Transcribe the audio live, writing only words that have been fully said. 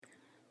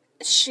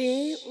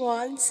She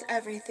Wants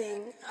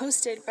Everything,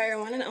 hosted by our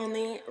one and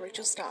only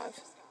Rachel Stav.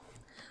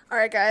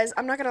 Alright, guys,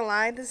 I'm not gonna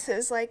lie, this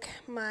is like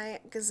my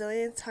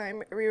gazillionth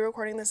time re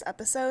recording this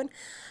episode.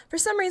 For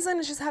some reason,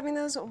 it's just having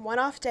those one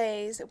off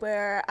days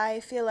where I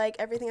feel like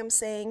everything I'm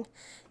saying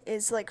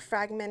is like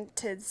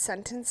fragmented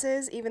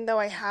sentences, even though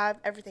I have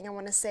everything I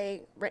want to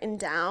say written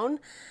down.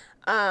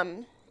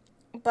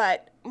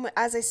 But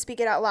as I speak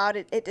it out loud,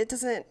 it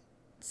doesn't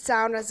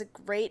sound as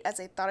great as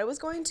I thought it was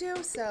going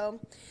to, so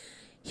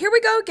here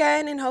we go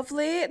again, and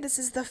hopefully this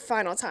is the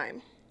final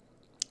time.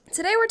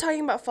 Today we're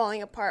talking about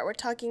falling apart. We're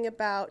talking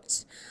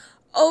about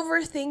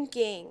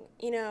overthinking,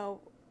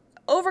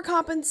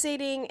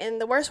 overcompensating in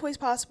the worst ways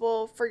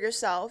possible for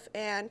yourself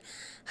and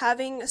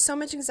having so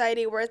much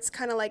anxiety where it's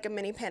kind of like a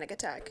mini panic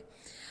attack.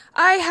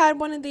 I had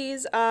one of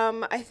these,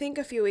 I think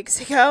a few weeks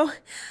ago.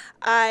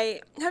 I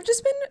have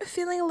just been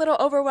feeling a little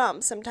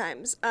overwhelmed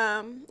sometimes.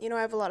 I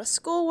have a lot of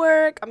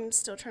schoolwork. I'm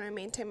still trying to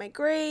maintain my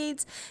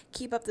grades,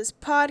 keep up this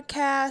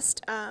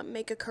podcast,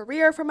 make a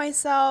career for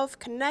myself,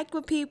 connect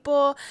with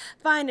people,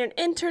 find an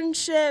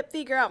internship,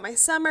 figure out my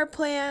summer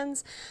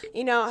plans,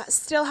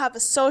 still have a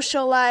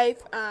social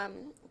life,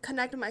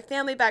 connect with my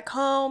family back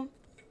home.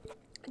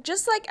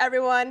 Just like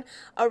everyone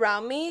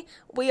around me,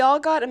 we all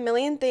got a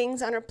million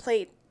things on our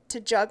plate to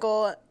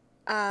juggle,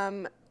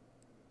 and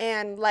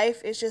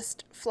life is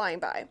just flying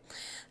by.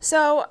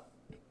 So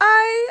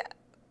I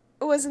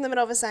was in the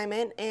middle of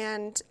assignment,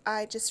 and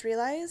I just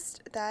realized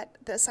that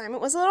the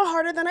assignment was a little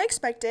harder than I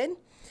expected,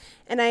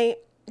 and I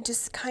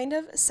just kind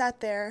of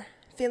sat there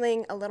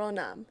feeling a little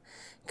numb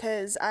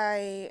because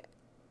anxiety,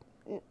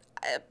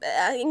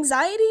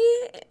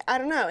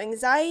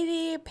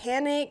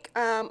 panic,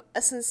 a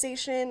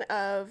sensation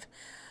of,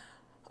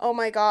 oh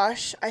my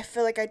gosh, I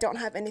feel like I don't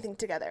have anything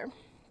together.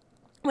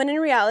 When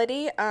in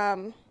reality,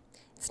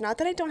 it's not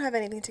that I don't have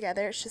anything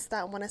together, it's just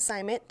that one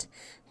assignment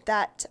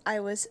that I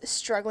was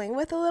struggling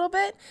with a little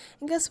bit.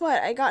 And guess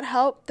what? I got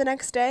help the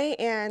next day,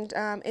 and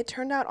it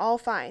turned out all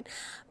fine.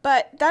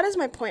 But that is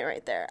my point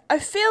right there. I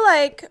feel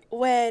like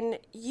when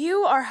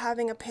you are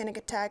having a panic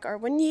attack, or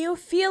when you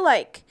feel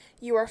like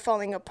you are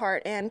falling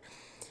apart, and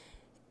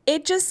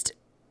it just,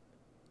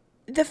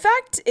 the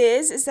fact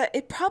is that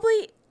it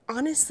probably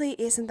honestly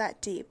isn't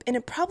that deep, and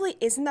it probably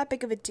isn't that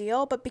big of a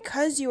deal, but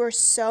because you are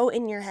so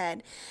in your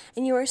head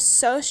and you are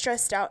so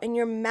stressed out and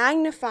you're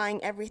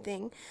magnifying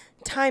everything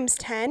times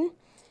 10,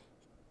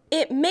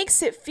 it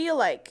makes it feel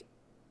like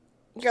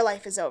your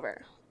life is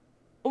over,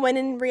 when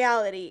in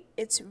reality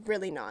it's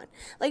really not.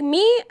 Like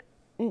me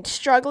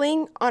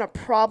struggling on a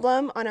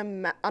problem on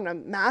a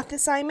math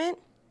assignment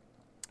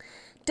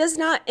does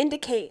not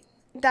indicate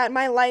that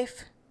my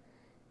life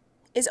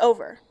is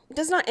over. It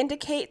does not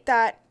indicate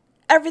that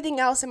everything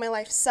else in my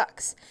life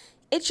sucks.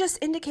 It just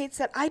indicates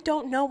that I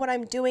don't know what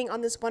I'm doing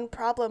on this one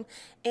problem,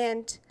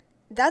 and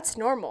that's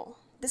normal.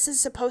 This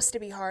is supposed to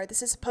be hard.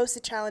 This is supposed to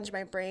challenge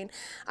my brain.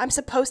 I'm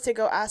supposed to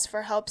go ask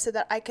for help so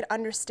that I could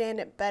understand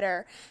it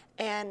better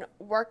and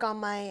work on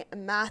my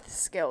math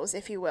skills,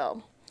 if you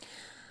will.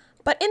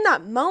 But in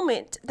that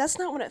moment, that's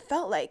not what it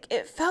felt like.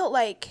 It felt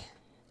like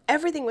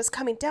everything was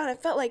coming down.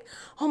 It felt like,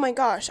 oh my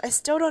gosh, I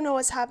still don't know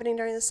what's happening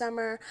during the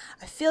summer.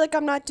 I feel like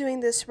I'm not doing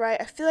this right.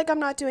 I feel like I'm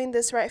not doing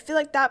this right. I feel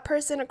like that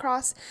person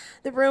across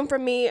the room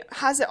from me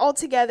has it all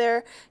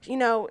together.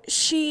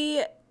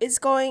 She is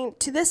going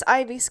to this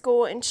Ivy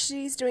school and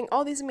she's doing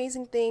all these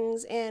amazing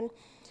things, and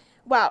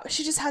wow,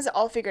 she just has it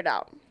all figured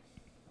out.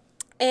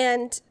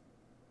 And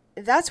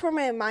that's where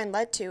my mind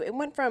led to. It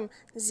went from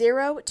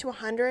 0 to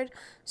 100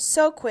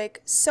 so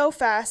quick, so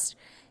fast.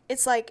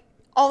 It's like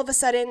all of a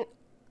sudden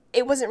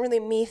it wasn't really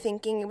me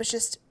thinking, it was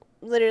just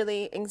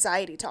literally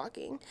anxiety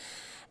talking.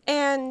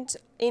 And,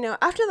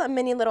 after that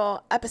mini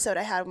little episode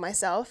I had with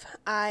myself,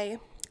 I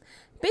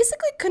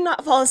basically could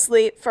not fall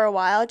asleep for a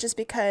while just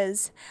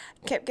because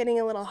I kept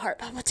getting a little heart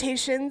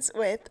palpitations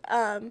with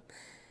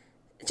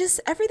just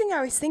everything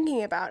I was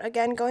thinking about.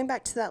 Again, going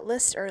back to that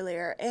list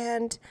earlier.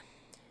 And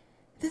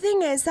the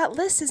thing is, that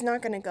list is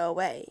not going to go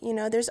away.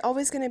 There's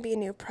always going to be a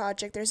new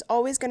project. There's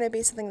always going to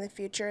be something in the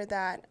future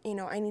that,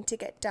 I need to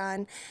get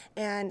done,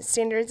 and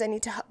standards I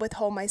need to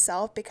withhold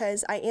myself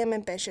because I am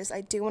ambitious. I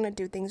do want to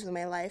do things with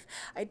my life.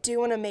 I do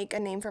want to make a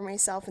name for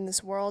myself in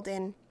this world,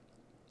 and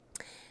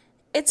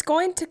it's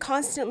going to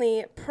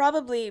constantly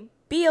probably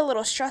be a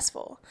little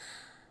stressful.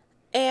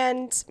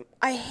 And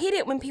I hate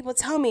it when people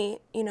tell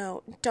me,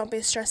 don't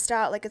be stressed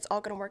out, like it's all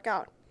going to work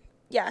out.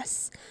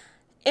 Yes.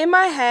 In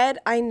my head,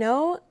 I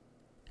know,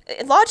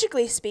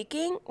 logically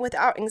speaking,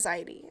 without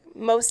anxiety,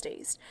 most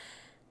days,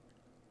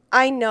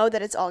 I know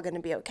that it's all going to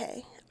be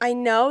okay. I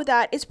know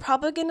that it's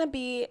probably going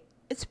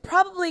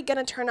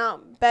to turn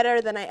out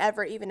better than I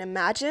ever even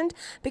imagined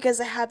because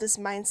I have this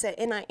mindset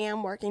and I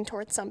am working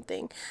towards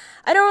something.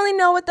 I don't really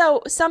know what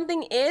that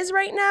something is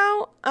right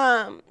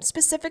now,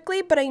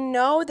 specifically, but I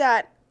know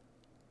that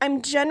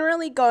I'm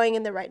generally going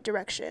in the right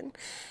direction.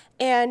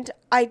 And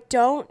I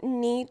don't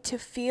need to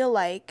feel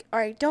like,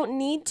 or I don't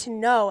need to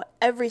know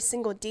every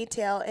single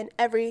detail and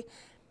every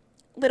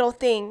little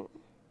thing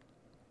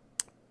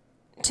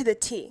to the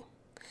T.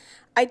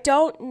 I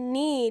don't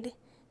need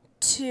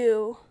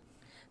to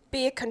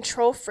be a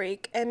control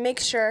freak and make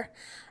sure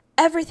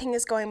everything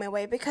is going my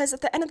way, because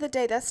at the end of the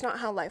day, that's not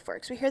how life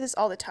works. We hear this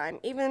all the time.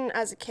 Even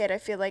as a kid, I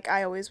feel like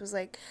I always was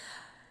like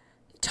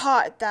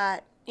taught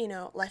that,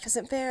 life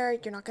isn't fair,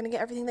 you're not going to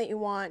get everything that you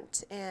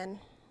want, and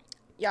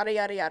yada,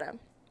 yada, yada.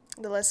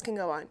 The list can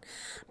go on.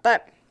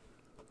 But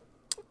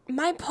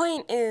my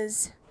point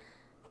is,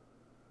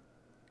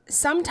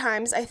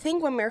 sometimes I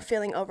think when we're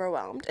feeling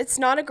overwhelmed, it's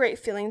not a great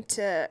feeling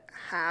to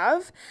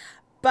have,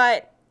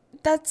 but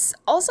that's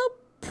also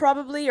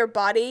probably your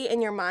body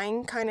and your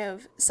mind kind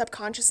of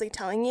subconsciously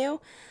telling you,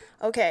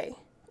 okay,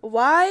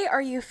 why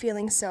are you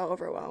feeling so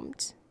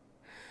overwhelmed?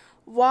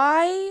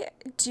 Why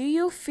do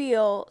you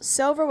feel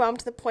so overwhelmed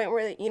to the point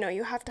where,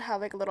 you have to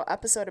have like a little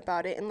episode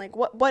about it, and like,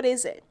 what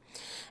is it?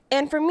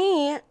 And for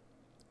me,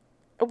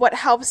 what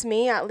helps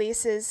me at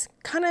least is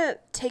kind of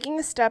taking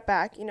a step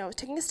back,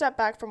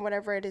 from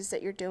whatever it is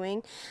that you're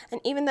doing.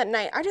 And even that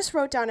night, I just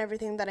wrote down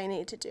everything that I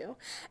needed to do.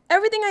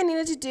 Everything I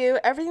needed to do,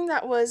 everything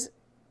that was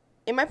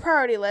in my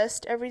priority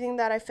list, everything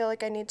that I feel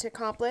like I need to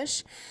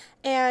accomplish.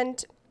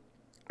 And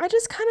I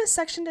just kind of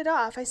sectioned it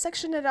off. I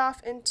sectioned it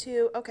off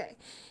into, okay,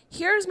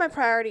 here's my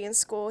priority in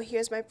school.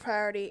 Here's my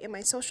priority in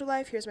my social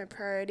life. Here's my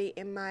priority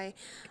in my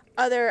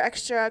other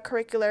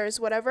extracurriculars,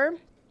 whatever.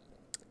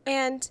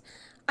 And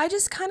I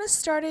just kind of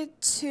started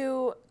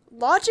to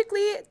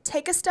logically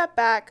take a step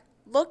back,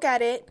 look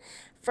at it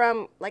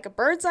from like a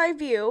bird's eye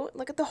view,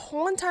 look at the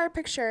whole entire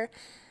picture,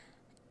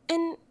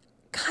 and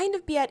kind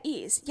of be at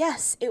ease.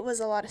 Yes, it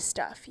was a lot of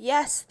stuff.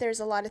 Yes, there's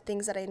a lot of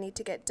things that I need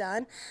to get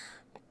done,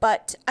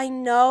 but I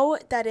know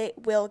that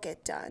it will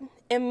get done.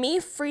 And me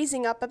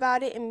freezing up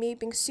about it and me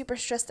being super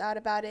stressed out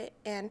about it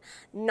and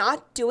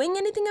not doing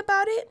anything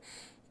about it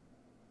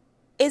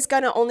is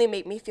going to only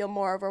make me feel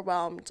more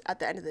overwhelmed at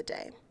the end of the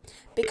day.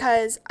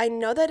 Because I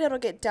know that it'll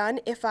get done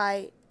if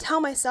I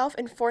tell myself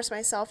and force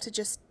myself to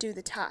just do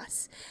the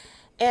task.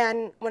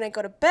 And when I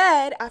go to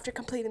bed after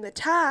completing the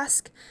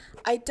task,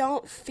 I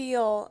don't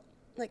feel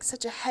like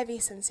such a heavy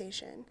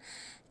sensation.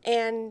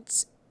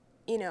 And,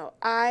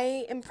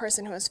 I am a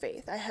person who has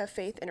faith. I have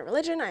faith in a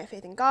religion. I have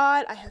faith in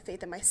God. I have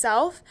faith in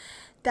myself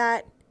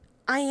that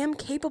I am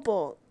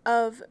capable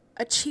of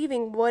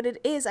achieving what it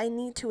is I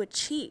need to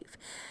achieve.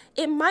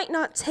 It might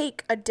not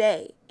take a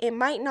day. It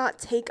might not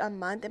take a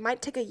month. It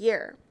might take a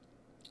year.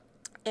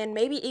 And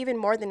maybe even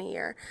more than a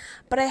year.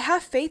 But I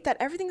have faith that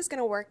everything is going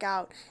to work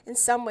out in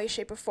some way,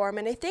 shape, or form.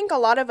 And I think a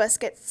lot of us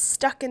get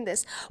stuck in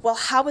this, well,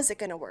 how is it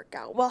going to work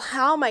out? Well,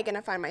 how am I going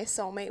to find my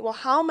soulmate? Well,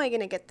 how am I going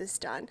to get this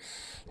done?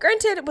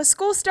 Granted, with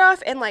school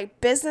stuff and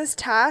like business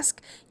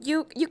tasks,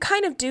 you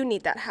kind of do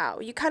need that how.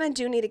 You kind of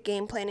do need a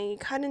game plan, and you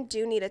kind of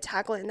do need to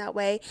tackle it in that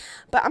way.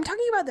 But I'm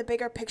talking about the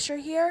bigger picture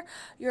here.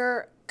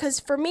 Because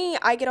for me,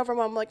 I get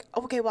overwhelmed like,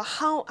 okay, well,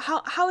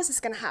 how is this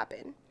going to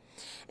happen?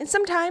 And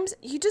sometimes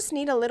you just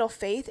need a little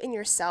faith in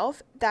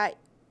yourself that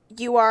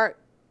you are,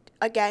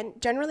 again,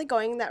 generally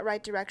going in that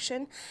right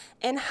direction.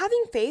 And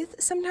having faith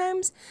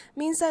sometimes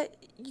means that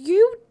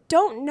you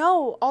don't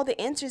know all the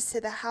answers to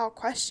the how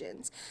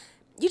questions.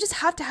 You just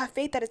have to have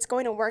faith that it's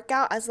going to work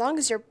out as long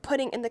as you're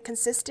putting in the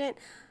consistent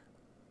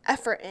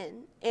effort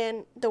in.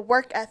 And the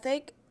work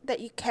ethic that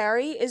you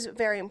carry is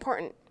very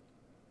important.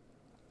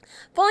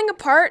 Falling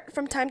apart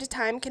from time to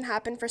time can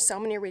happen for so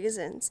many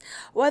reasons,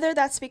 whether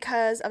that's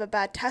because of a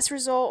bad test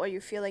result or you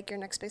feel like your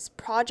next big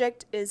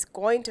project is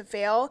going to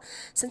fail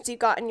since you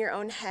got in your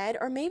own head,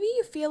 or maybe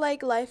you feel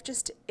like life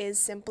just is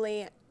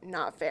simply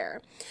not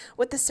fair.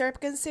 With the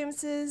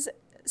circumstances,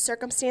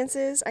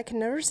 I can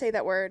never say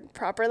that word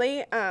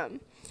properly,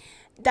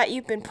 that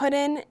you've been put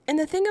in. And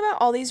the thing about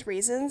all these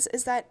reasons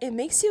is that it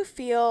makes you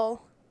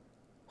feel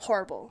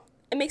horrible.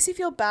 It makes you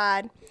feel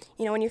bad.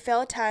 When you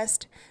fail a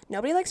test,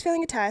 nobody likes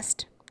failing a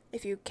test,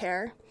 if you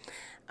care.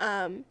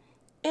 And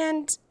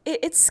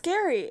it's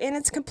scary, and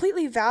it's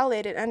completely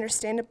valid and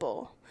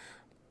understandable.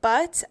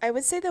 But I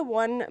would say the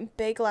one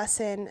big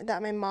lesson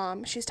that my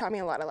mom, she's taught me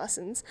a lot of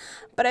lessons,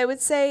 but I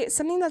would say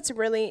something that's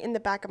really in the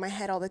back of my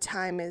head all the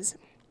time is,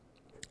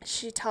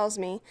 she tells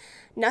me,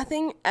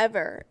 nothing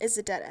ever is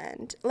a dead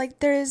end. Like,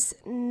 there's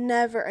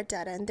never a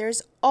dead end.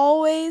 There's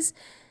always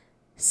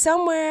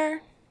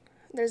somewhere.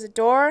 There's a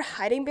door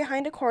hiding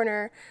behind a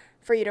corner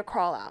for you to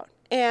crawl out.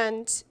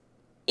 And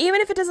even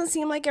if it doesn't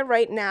seem like it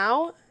right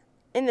now,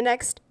 in the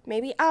next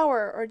maybe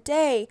hour or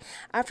day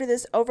after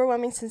this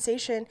overwhelming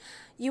sensation,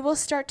 you will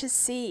start to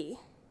see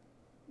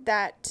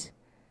that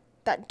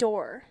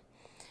door.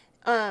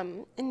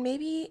 And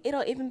maybe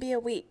it'll even be a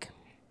week.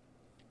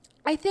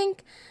 I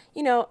think,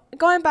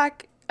 going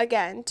back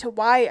again to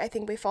why I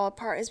think we fall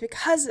apart is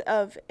because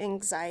of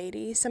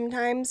anxiety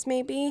sometimes,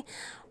 maybe,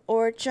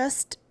 or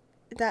just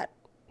that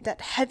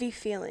heavy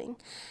feeling.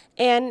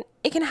 And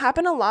it can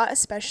happen a lot,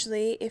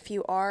 especially if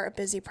you are a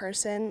busy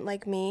person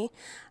like me.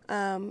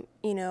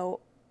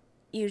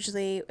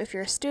 Usually if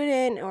you're a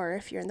student or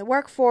if you're in the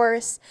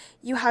workforce,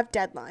 you have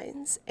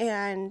deadlines.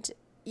 And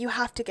you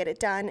have to get it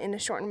done in a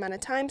short amount of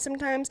time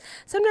sometimes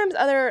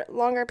other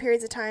longer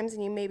periods of times,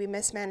 and you maybe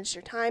mismanage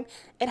your time.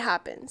 It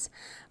happens.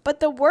 But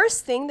the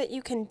worst thing that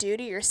you can do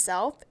to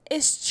yourself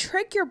is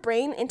trick your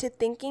brain into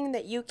thinking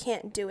that you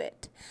can't do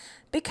it,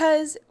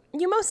 because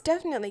you most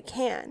definitely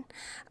can.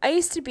 I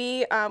used to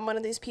be one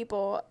of these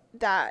people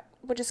that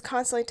would just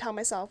constantly tell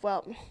myself,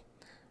 well,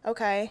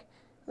 okay,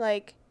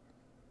 like,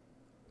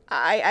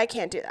 I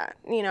can't do that.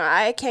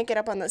 I can't get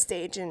up on the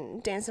stage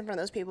and dance in front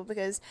of those people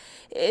because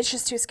it's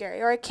just too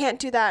scary. Or I can't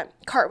do that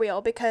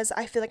cartwheel because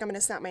I feel like I'm going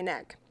to snap my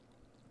neck.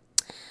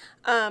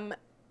 And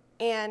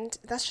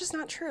that's just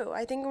not true.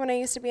 I think when I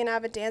used to be an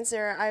avid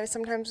dancer,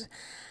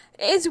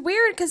 it's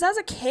weird because as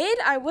a kid,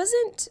 I was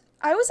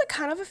a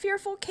kind of a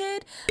fearful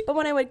kid, but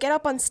when I would get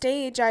up on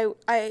stage,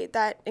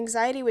 that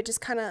anxiety would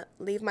just kind of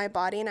leave my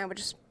body and I would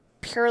just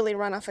purely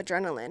run off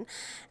adrenaline.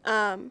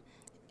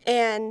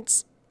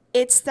 And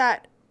it's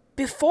that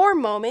before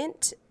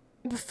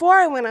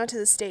I went onto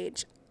the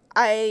stage,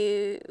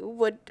 I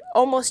would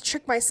almost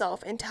trick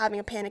myself into having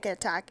a panic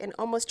attack and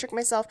almost trick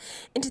myself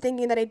into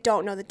thinking that I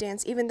don't know the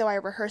dance, even though I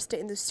rehearsed it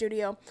in the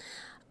studio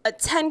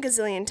 10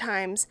 gazillion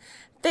times,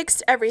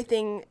 fixed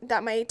everything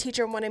that my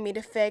teacher wanted me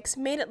to fix,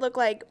 made it look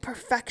like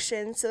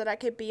perfection so that I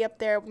could be up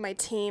there with my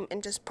team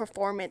and just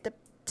perform it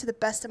to the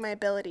best of my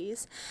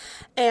abilities.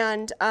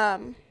 And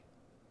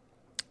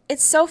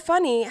it's so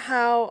funny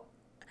how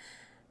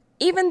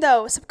even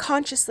though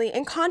subconsciously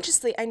and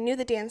consciously I knew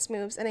the dance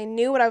moves and I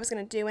knew what I was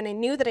going to do and I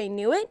knew that I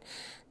knew it,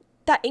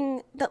 that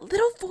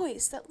little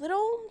voice, that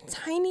little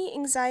tiny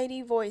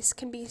anxiety voice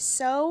can be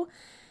so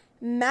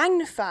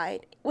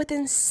magnified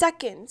within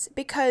seconds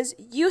because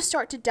you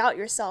start to doubt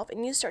yourself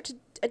and you start to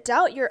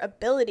doubt your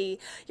ability,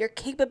 your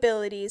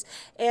capabilities,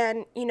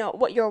 and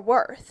what you're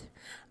worth.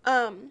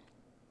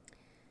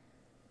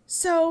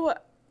 So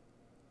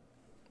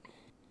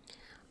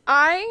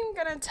I'm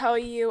going to tell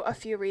you a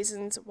few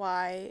reasons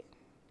why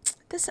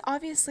this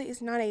obviously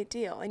is not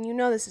ideal, and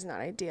this is not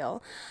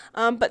ideal,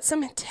 but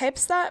some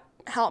tips that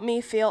help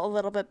me feel a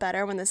little bit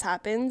better when this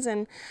happens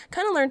and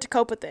kind of learn to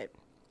cope with it.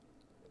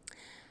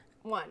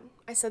 One,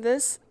 I said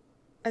this,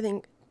 I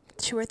think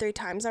 2 or 3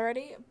 times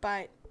already,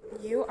 but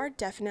you are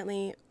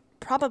definitely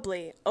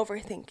probably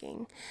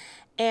overthinking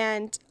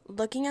and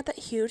looking at that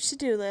huge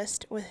to-do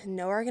list with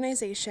no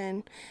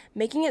organization,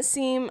 making it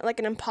seem like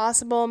an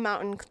impossible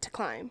mountain to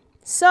climb.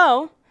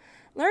 So,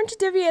 learn to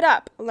divvy it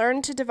up.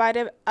 Learn to divide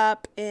it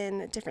up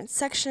in different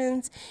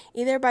sections,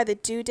 either by the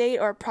due date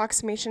or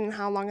approximation and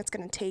how long it's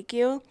going to take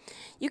you.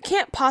 You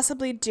can't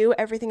possibly do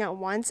everything at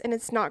once, and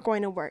it's not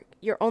going to work.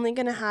 You're only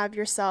going to have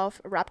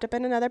yourself wrapped up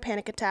in another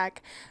panic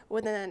attack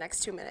within the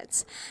next 2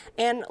 minutes.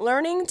 And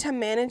learning to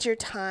manage your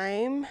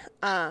time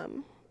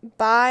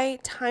by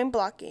time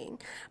blocking,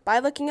 by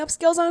looking up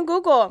skills on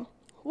Google.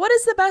 What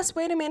is the best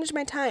way to manage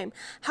my time?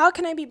 How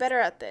can I be better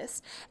at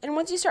this? And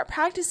once you start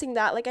practicing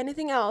that, like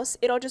anything else,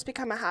 it'll just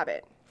become a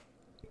habit.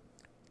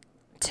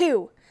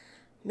 2,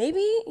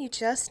 maybe you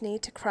just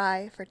need to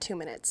cry for 2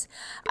 minutes.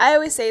 I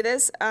always say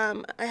this.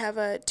 I have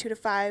a 2 to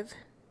 5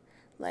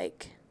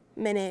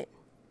 minute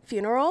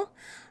funeral,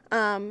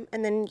 and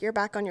then you're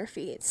back on your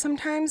feet.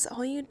 Sometimes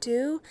all you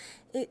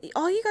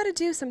gotta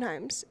do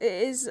sometimes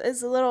is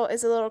a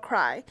little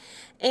cry,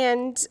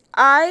 and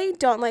I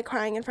don't like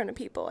crying in front of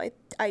people.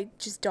 I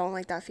just don't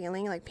like that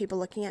feeling, like people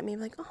looking at me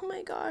like, oh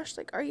my gosh,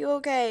 like, are you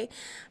okay?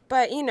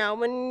 But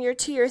when you're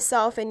to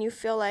yourself and you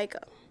feel like,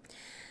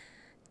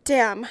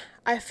 damn,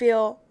 I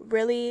feel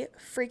really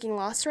freaking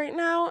lost right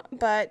now,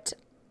 but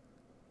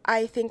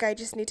I think I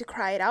just need to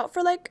cry it out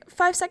for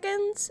 5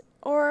 seconds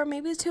or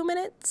maybe 2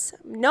 minutes,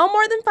 no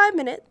more than 5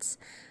 minutes.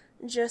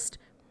 Just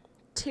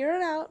tear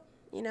it out.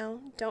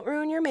 Don't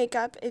ruin your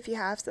makeup if you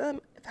have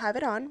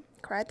it on.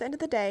 Cry at the end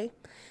of the day,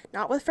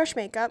 not with fresh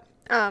makeup.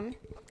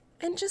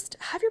 And just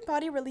have your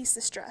body release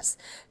the stress.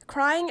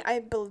 Crying, I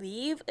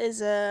believe,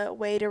 is a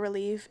way to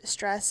relieve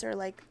stress or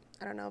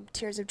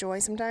tears of joy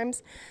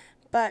sometimes.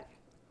 Or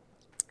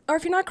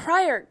if you're not a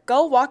crier,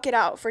 go walk it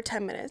out for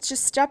 10 minutes.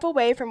 Just step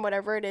away from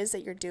whatever it is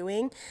that you're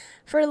doing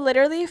for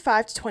literally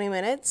 5 to 20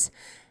 minutes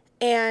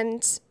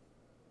and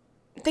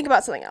think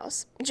about something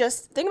else.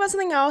 Just think about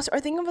something else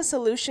or think of a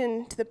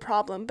solution to the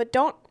problem, but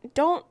don't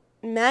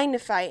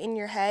magnify in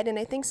your head. And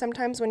I think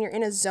sometimes when you're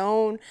in a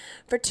zone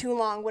for too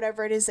long,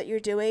 whatever it is that you're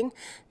doing,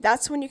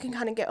 that's when you can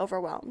kind of get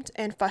overwhelmed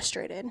and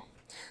frustrated.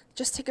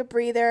 Just take a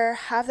breather,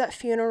 have that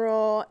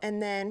funeral,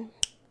 and then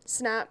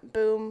snap,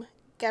 boom,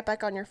 get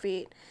back on your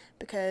feet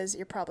because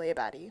you're probably a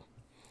baddie.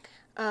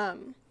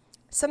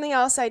 Something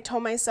else I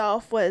told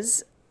myself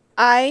was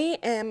I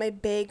am a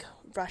big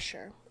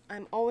rusher.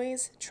 I'm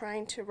always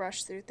trying to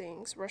rush through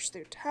things, rush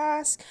through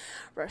tasks,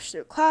 rush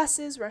through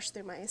classes, rush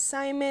through my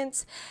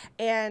assignments.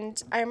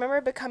 And I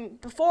remember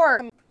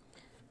before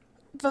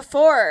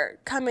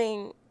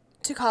coming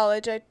to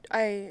college,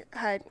 I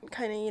had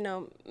kind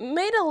of,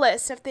 made a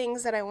list of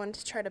things that I wanted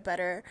to try to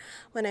better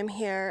when I'm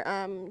here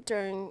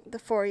during the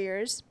 4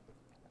 years.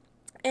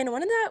 And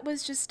one of that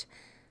was just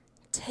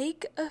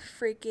take a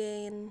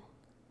freaking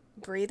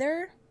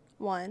breather.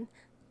 1,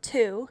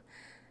 2,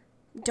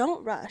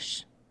 don't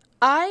rush.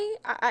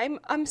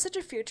 I'm such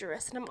a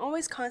futurist, and I'm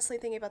always constantly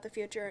thinking about the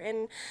future.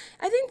 And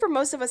I think for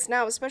most of us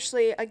now,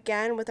 especially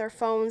again with our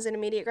phones and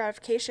immediate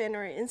gratification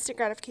or instant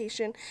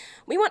gratification,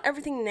 we want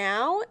everything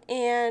now,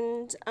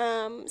 and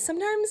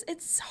sometimes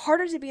it's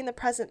harder to be in the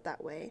present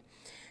that way.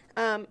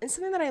 And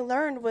something that I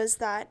learned was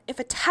that if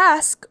a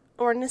task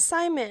or an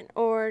assignment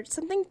or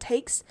something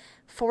takes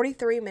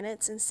 43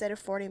 minutes instead of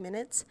 40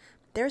 minutes,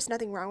 there's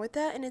nothing wrong with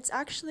that, and it's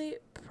actually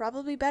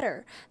probably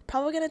better,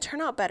 probably going to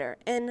turn out better,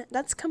 and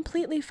that's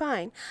completely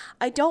fine.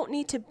 I don't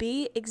need to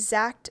be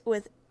exact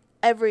with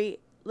every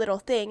little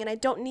thing, and I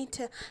don't need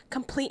to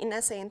complete an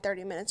essay in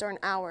 30 minutes or an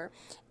hour.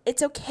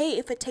 It's okay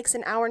if it takes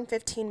an hour and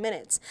 15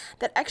 minutes.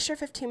 That extra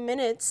 15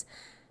 minutes,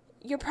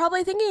 you're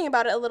probably thinking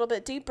about it a little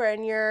bit deeper,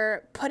 and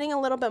you're putting a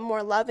little bit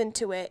more love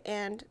into it,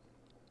 and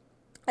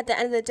at the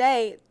end of the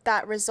day,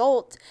 that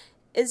result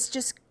is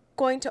just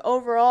going to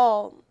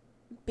overall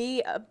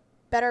be a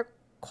better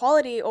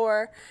quality,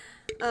 or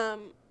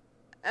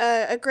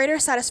a greater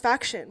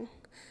satisfaction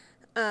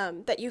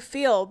that you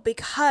feel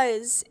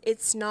because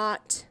it's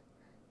not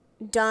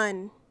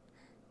done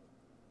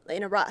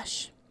in a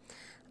rush.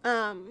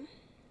 And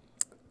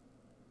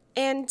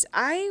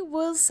I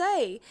will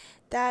say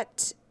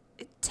that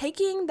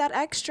taking that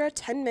extra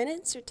 10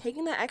 minutes or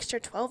taking that extra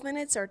 12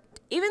 minutes or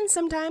even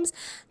sometimes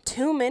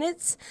 2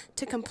 minutes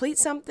to complete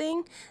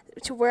something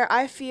to where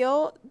I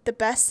feel the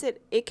best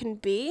that it can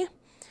be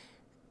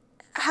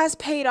has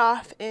paid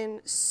off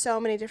in so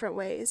many different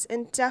ways,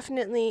 and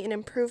definitely an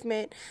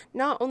improvement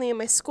not only in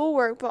my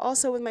schoolwork but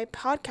also with my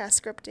podcast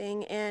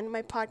scripting and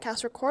my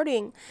podcast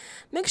recording.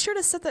 Make sure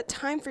to set that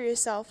time for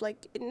yourself.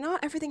 Like,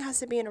 not everything has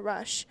to be in a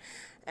rush.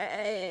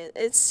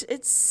 It's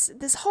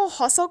this whole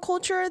hustle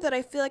culture that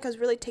I feel like has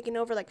really taken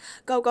over, like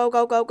go go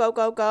go go go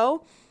go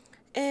go,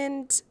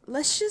 and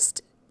let's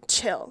just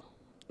chill.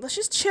 Let's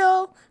just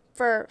chill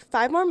for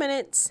 5 more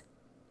minutes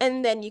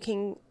and then you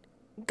can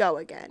go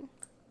again.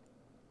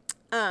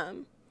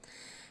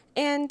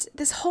 And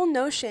this whole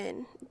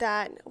notion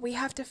that we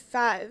have to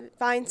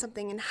find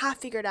something and have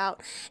figured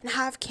out and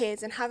have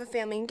kids and have a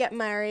family and get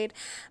married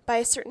by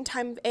a certain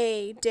time of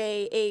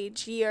day,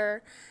 age,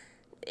 year,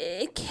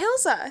 it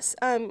kills us.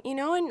 And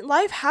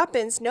life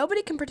happens.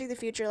 Nobody can predict the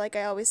future, like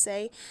I always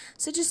say.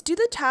 So just do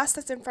the task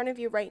that's in front of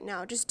you right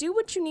now. Just do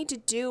what you need to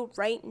do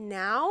right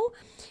now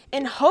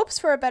in hopes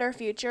for a better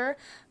future.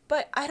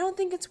 But I don't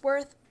think it's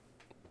worth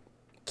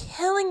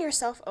killing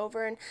yourself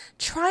over and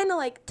trying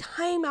to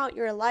time out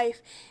your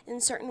life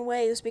in certain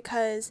ways,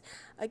 because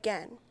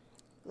again,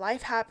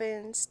 life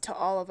happens to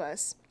all of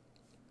us,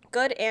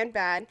 good and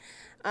bad,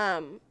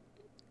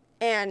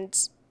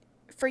 and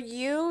for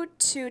you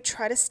to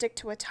try to stick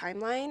to a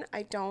timeline,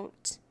 I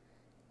don't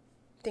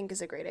think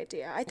is a great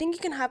idea. I think you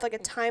can have a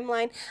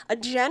timeline, a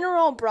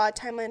general broad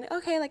timeline.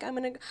 Okay, I'm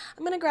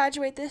gonna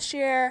graduate this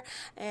year,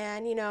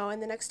 and in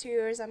the next 2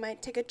 years I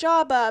might take a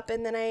job up,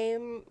 and then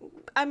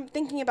I'm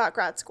thinking about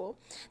grad school.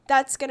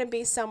 That's gonna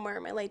be somewhere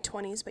in my late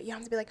 20s, but you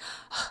have to be like,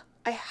 oh,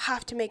 I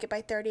have to make it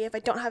by 30. If I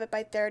don't have it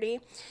by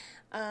 30,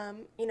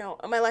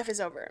 my life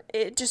is over.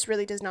 It just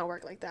really does not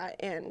work like that,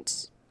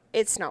 and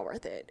it's not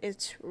worth it.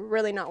 It's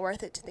really not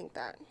worth it to think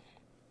that.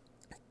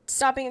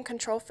 Stop being a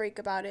control freak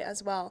about it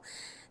as well.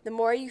 The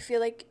more you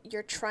feel like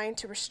you're trying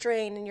to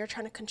restrain and you're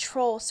trying to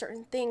control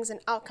certain things and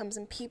outcomes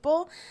and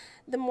people,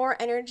 the more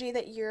energy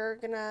that you're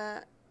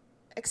gonna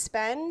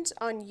expend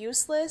on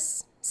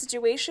useless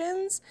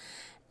situations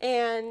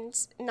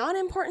and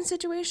non-important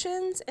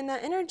situations, and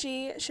that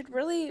energy should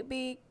really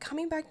be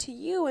coming back to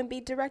you and be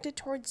directed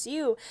towards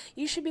you.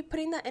 You should be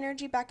putting that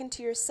energy back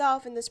into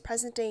yourself in this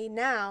present day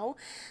now,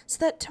 so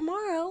that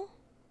tomorrow,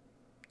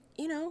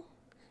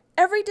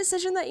 every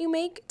decision that you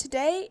make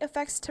today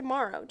affects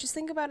tomorrow. Just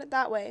think about it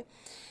that way.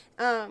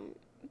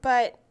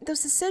 But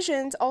those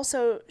decisions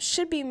also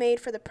should be made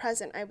for the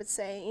present, I would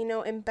say,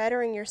 and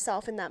bettering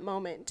yourself in that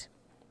moment.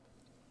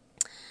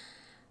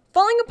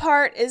 Falling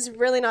apart is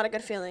really not a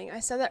good feeling. I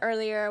said that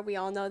earlier. We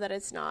all know that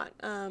it's not.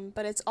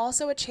 But it's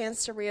also a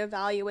chance to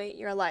reevaluate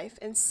your life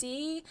and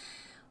see,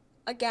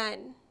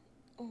 again,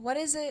 what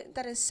is it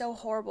that is so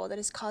horrible that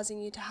is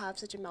causing you to have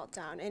such a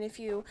meltdown? And if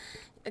you,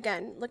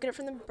 again, look at it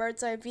from the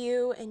bird's eye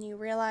view and you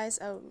realize,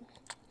 oh,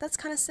 that's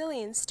kind of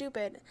silly and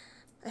stupid,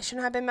 I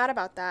shouldn't have been mad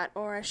about that,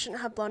 or I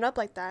shouldn't have blown up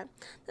like that,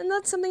 then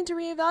that's something to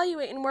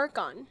reevaluate and work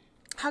on.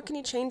 How can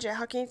you change it?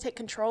 How can you take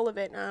control of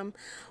it?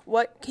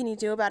 What can you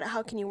do about it?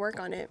 How can you work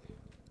on it?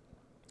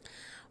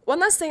 One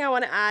last thing I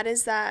want to add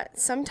is that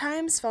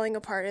sometimes falling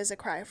apart is a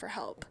cry for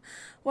help.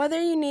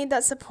 Whether you need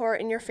that support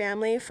in your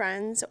family,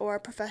 friends, or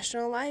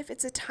professional life,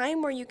 it's a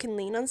time where you can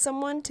lean on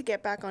someone to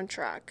get back on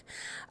track.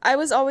 I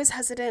was always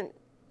hesitant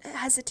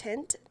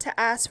to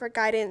ask for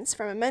guidance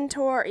from a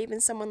mentor or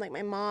even someone like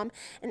my mom,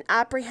 and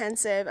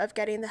apprehensive of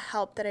getting the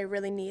help that I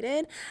really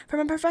needed from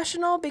a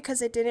professional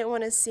because I didn't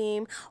want to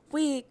seem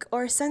weak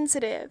or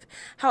sensitive.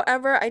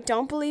 However, I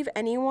don't believe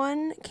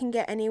anyone can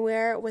get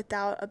anywhere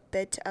without a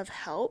bit of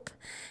help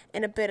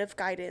and a bit of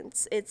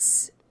guidance.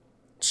 It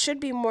should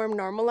be more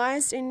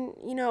normalized, and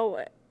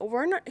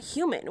we're not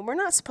human. We're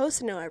not supposed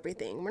to know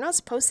everything. We're not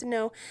supposed to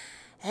know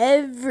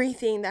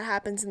everything that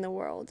happens in the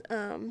world.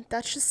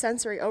 That's just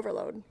sensory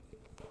overload.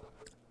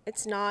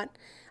 It's not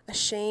a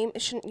shame.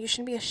 You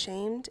shouldn't be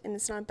ashamed, and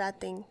it's not a bad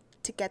thing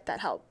to get that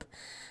help.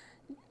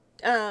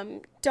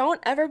 Don't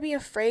ever be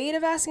afraid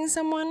of asking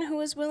someone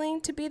who is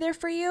willing to be there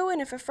for you.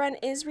 And if a friend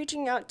is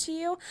reaching out to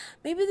you,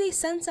 maybe they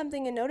sense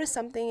something and notice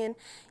something. And,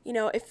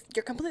 if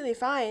you're completely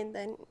fine,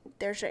 then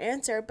there's your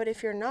answer. But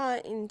if you're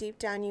not, and deep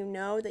down you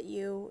know that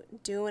you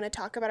do want to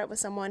talk about it with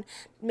someone,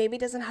 maybe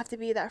it doesn't have to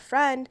be that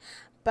friend,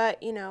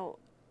 but,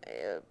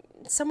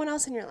 someone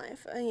else in your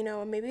life,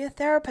 maybe a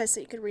therapist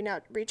that you could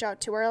reach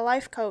out to, or a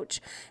life coach.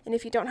 And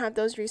if you don't have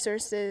those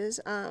resources,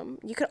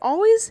 you could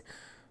always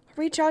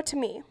reach out to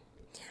me.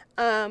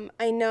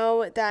 I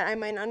know that I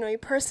might not know you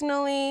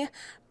personally,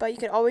 but you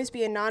could always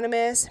be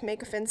anonymous,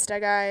 make a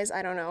Finsta, guys,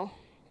 I don't know.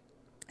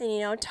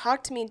 And,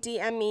 talk to me,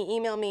 DM me,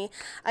 email me.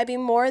 I'd be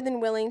more than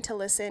willing to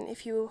listen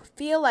if you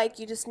feel like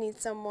you just need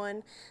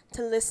someone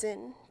to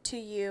listen to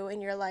you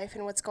in your life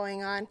and what's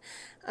going on.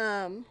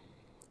 And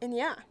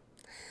yeah.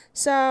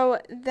 So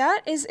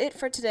that is it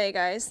for today,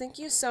 guys. Thank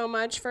you so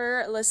much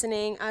for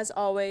listening. As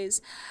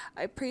always,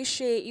 I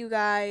appreciate you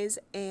guys,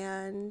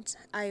 and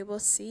I will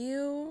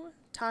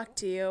talk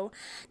to you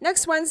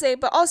next Wednesday.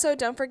 But also,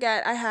 don't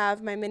forget, I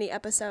have my mini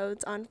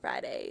episodes on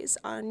Fridays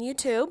on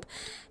YouTube.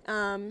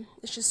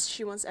 It's just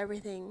She Wants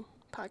Everything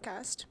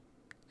podcast.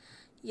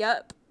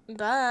 Yep.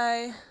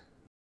 Bye.